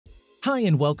Hi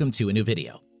and welcome to a new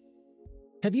video.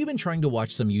 Have you been trying to watch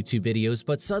some YouTube videos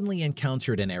but suddenly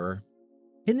encountered an error?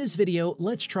 In this video,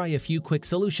 let's try a few quick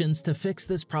solutions to fix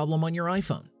this problem on your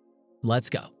iPhone. Let's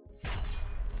go.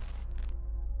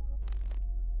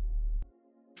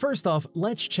 First off,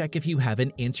 let's check if you have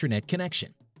an internet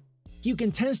connection. You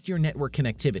can test your network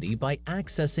connectivity by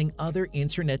accessing other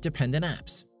internet-dependent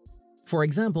apps. For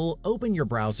example, open your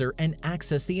browser and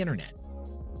access the internet.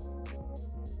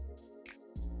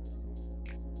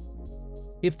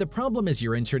 If the problem is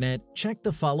your internet, check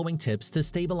the following tips to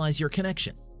stabilize your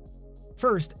connection.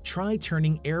 First, try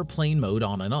turning airplane mode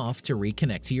on and off to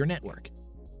reconnect to your network.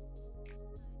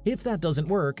 If that doesn't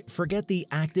work, forget the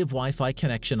active Wi-Fi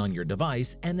connection on your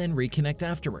device and then reconnect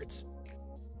afterwards.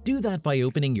 Do that by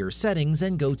opening your settings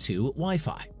and go to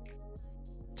Wi-Fi.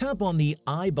 Tap on the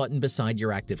I button beside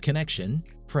your active connection,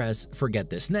 press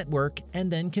Forget this network,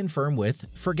 and then confirm with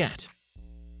Forget.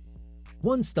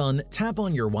 Once done, tap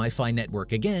on your Wi-Fi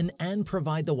network again and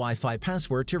provide the Wi-Fi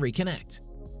password to reconnect.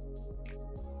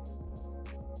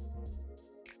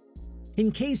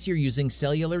 In case you're using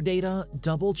cellular data,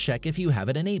 double-check if you have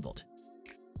it enabled.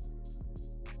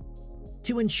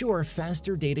 To ensure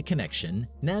faster data connection,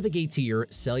 navigate to your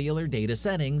cellular data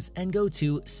settings and go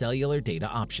to Cellular Data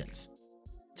Options.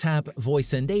 Tap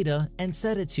Voice and Data and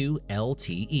set it to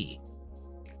LTE.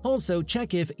 Also,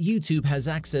 check if YouTube has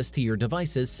access to your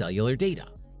device's cellular data.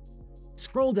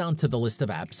 Scroll down to the list of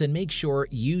apps and make sure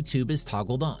YouTube is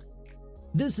toggled on.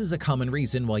 This is a common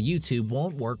reason why YouTube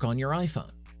won't work on your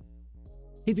iPhone.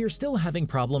 If you're still having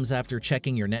problems after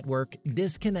checking your network,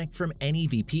 disconnect from any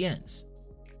VPNs.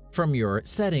 From your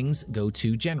settings, go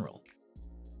to General.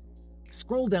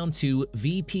 Scroll down to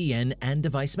VPN and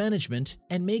Device Management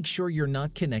and make sure you're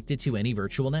not connected to any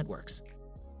virtual networks.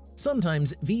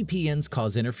 Sometimes VPNs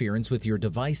cause interference with your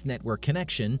device network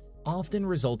connection, often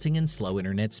resulting in slow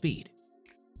internet speed.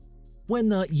 When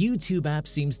the YouTube app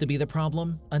seems to be the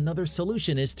problem, another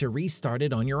solution is to restart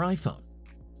it on your iPhone.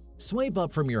 Swipe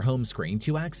up from your home screen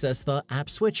to access the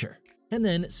app switcher, and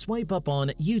then swipe up on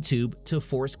YouTube to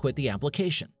force quit the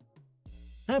application.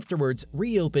 Afterwards,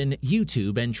 reopen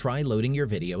YouTube and try loading your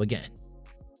video again.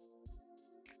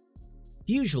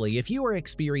 Usually, if you are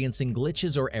experiencing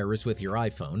glitches or errors with your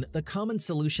iPhone, the common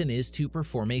solution is to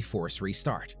perform a forced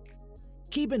restart.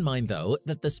 Keep in mind, though,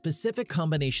 that the specific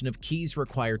combination of keys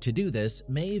required to do this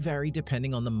may vary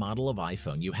depending on the model of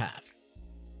iPhone you have.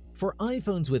 For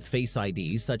iPhones with Face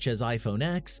ID such as iPhone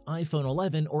X, iPhone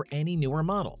 11, or any newer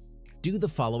model, do the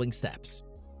following steps.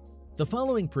 The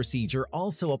following procedure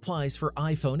also applies for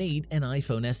iPhone 8 and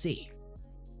iPhone SE.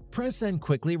 Press and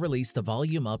quickly release the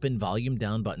volume up and volume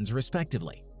down buttons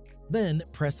respectively. Then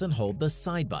press and hold the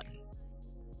side button.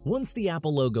 Once the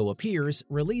Apple logo appears,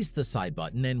 release the side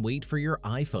button and wait for your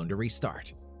iPhone to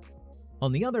restart.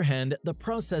 On the other hand, the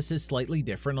process is slightly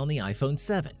different on the iPhone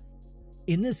 7.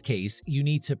 In this case, you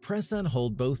need to press and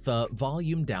hold both the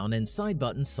volume down and side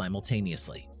buttons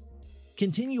simultaneously.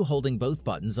 Continue holding both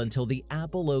buttons until the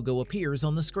Apple logo appears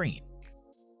on the screen.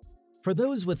 For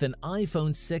those with an iPhone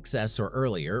 6s or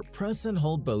earlier, press and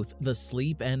hold both the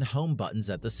sleep and home buttons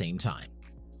at the same time.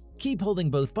 Keep holding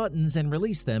both buttons and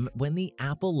release them when the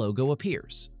Apple logo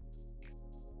appears.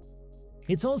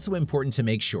 It's also important to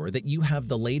make sure that you have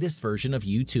the latest version of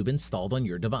YouTube installed on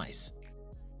your device.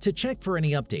 To check for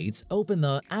any updates, open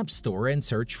the App Store and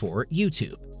search for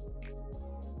YouTube.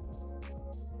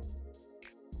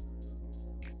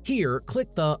 Here,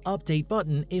 click the Update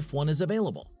button if one is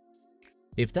available.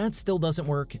 If that still doesn't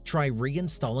work, try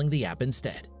reinstalling the app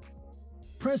instead.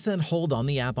 Press and hold on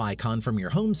the app icon from your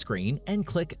home screen and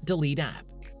click Delete App.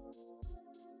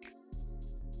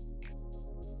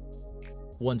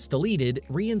 Once deleted,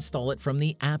 reinstall it from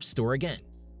the App Store again.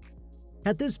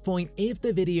 At this point, if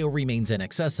the video remains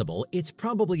inaccessible, it's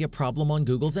probably a problem on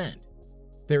Google's end.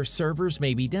 Their servers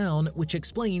may be down, which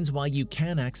explains why you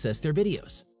can't access their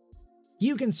videos.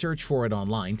 You can search for it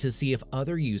online to see if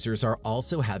other users are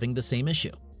also having the same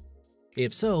issue.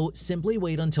 If so, simply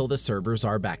wait until the servers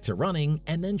are back to running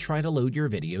and then try to load your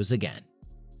videos again.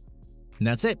 And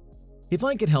that's it. If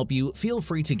I could help you, feel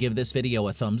free to give this video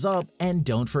a thumbs up and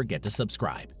don't forget to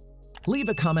subscribe. Leave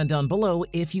a comment down below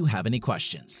if you have any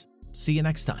questions. See you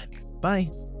next time.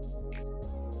 Bye.